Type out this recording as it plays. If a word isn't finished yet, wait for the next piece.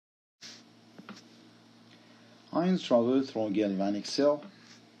Ions travel through a galvanic cell.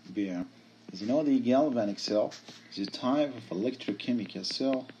 Where, as you know, the galvanic cell is a type of electrochemical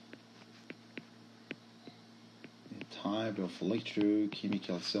cell.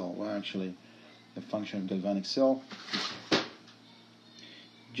 Well, actually, the function of galvanic cell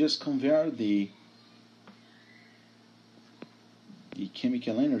just convert the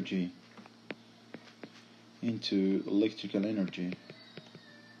chemical energy into electrical energy.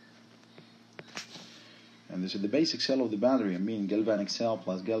 And this is the basic cell of the battery. I mean, galvanic cell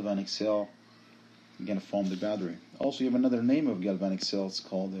plus galvanic cell, you're going to form the battery. Also, you have another name of galvanic cell. It's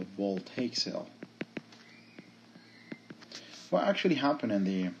called a voltaic cell. What actually happened in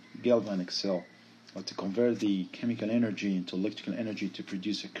the galvanic cell was to convert the chemical energy into electrical energy to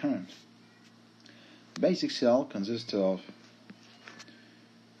produce a current. The basic cell consists of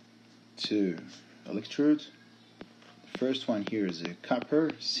two electrodes. The first one here is a copper,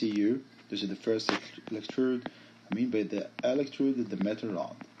 Cu. This is the first electrode. I mean by the electrode of the metal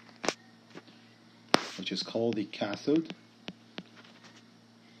rod, which is called the cathode.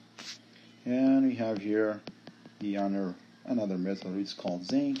 And we have here the another metal. It's called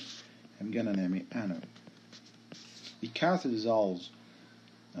zinc. I'm gonna name it anode. The cathode dissolves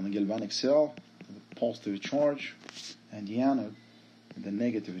on the galvanic cell with a positive charge, and the anode with a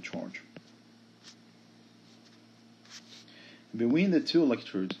negative charge. Between the two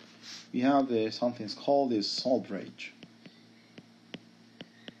electrodes, we have something called the salt bridge,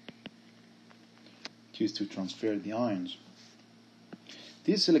 used to transfer the ions.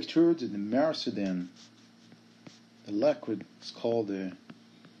 This electrode is immersed in the liquid. It's called the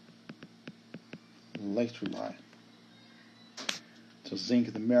electrolyte. So zinc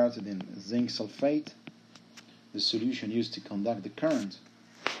is immersed in zinc sulfate, the solution used to conduct the current,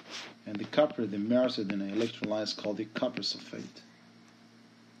 and the copper is immersed in an electrolyte called the copper sulfate.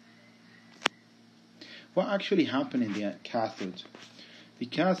 What actually happened in the cathode? The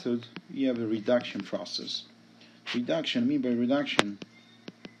cathode, you have a reduction process. Reduction, I mean by reduction,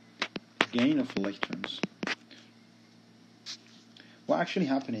 gain of electrons. What actually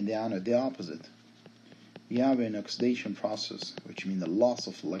happened in the anode? The opposite. We have an oxidation process, which means the loss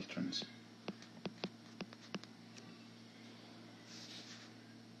of electrons.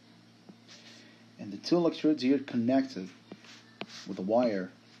 And the two electrodes here connected with a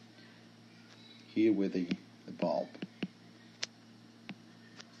wire here with the bulb.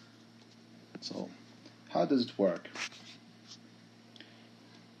 So, how does it work?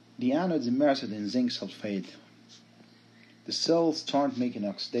 The anode is immersed in zinc sulfate. The cells start making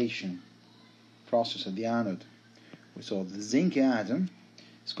oxidation process of the anode. So the zinc atom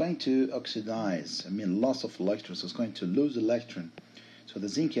is going to oxidize, loss of electrons, so it's going to lose electron. So the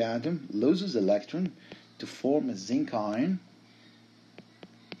zinc atom loses electron to form a zinc ion.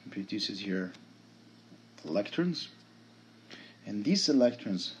 It produces here electrons. And these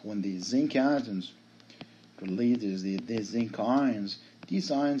electrons, when the zinc atoms release the zinc ions, these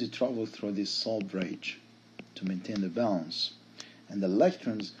ions travel through this salt bridge to maintain the balance. And the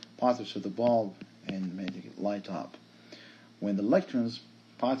electrons pass through the bulb and make it light up. When the electrons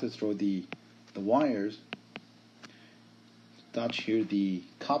pass through the wires, touch here the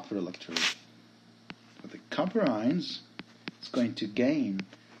copper electrode. But the copper ions is going to gain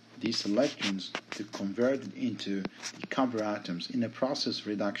these electrons to convert it into the copper atoms in a process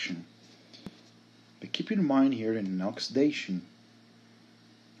reduction. But keep in mind here in an oxidation,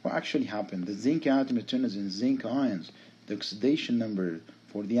 what actually happened? The zinc atom turns in zinc ions. The oxidation number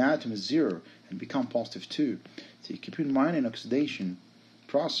for the atom is 0 and become positive 2. So you keep in mind in oxidation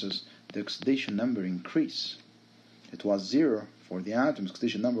process, the oxidation number increase. It was 0 for the atom.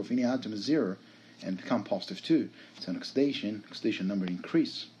 Oxidation number of any atom is 0 and become positive 2. So in oxidation number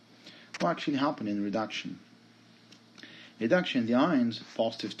increase. What actually happened in reduction? Reduction, the ions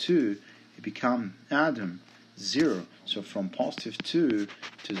positive 2, it become atom 0. So from positive 2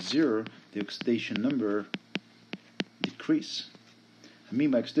 to 0, the oxidation number decrease. I mean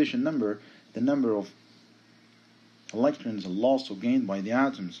by oxidation number, the number of electrons lost or gained by the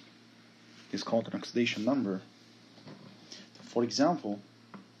atoms is called an oxidation number. For example,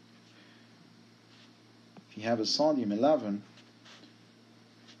 if you have a sodium 11,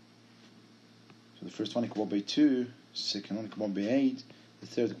 so the first one equal by 2, second one equal by 8, the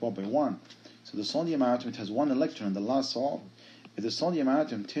third equal by 1. So the sodium atom, it has one electron, the last all. But the sodium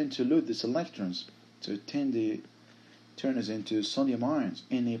atom tend to lose these electrons, so it turns into sodium ions,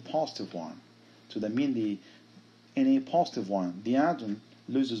 Na positive one. So that means the Na positive one, the atom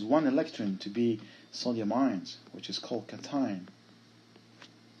loses one electron to be sodium ions, which is called cation.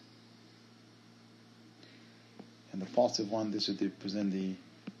 And the positive one, this would represent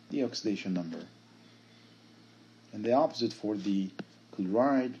the oxidation number. And the opposite for the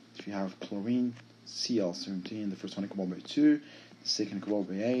chloride, if you have chlorine, Cl17, the first one coupled by 2, the second coupled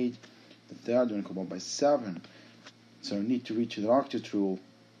by 8, the third one coupled by 7. So we need to reach the octet rule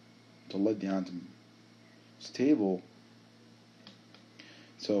to let the atom stable.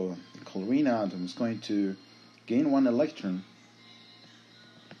 So the chlorine atom is going to gain 1 electron.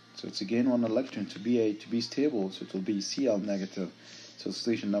 So it's again 1 electron to be stable, so it will be Cl negative. So the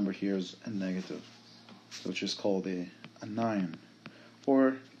solution number here is a negative. So it's just called a anion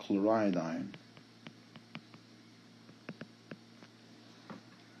or chloride ion.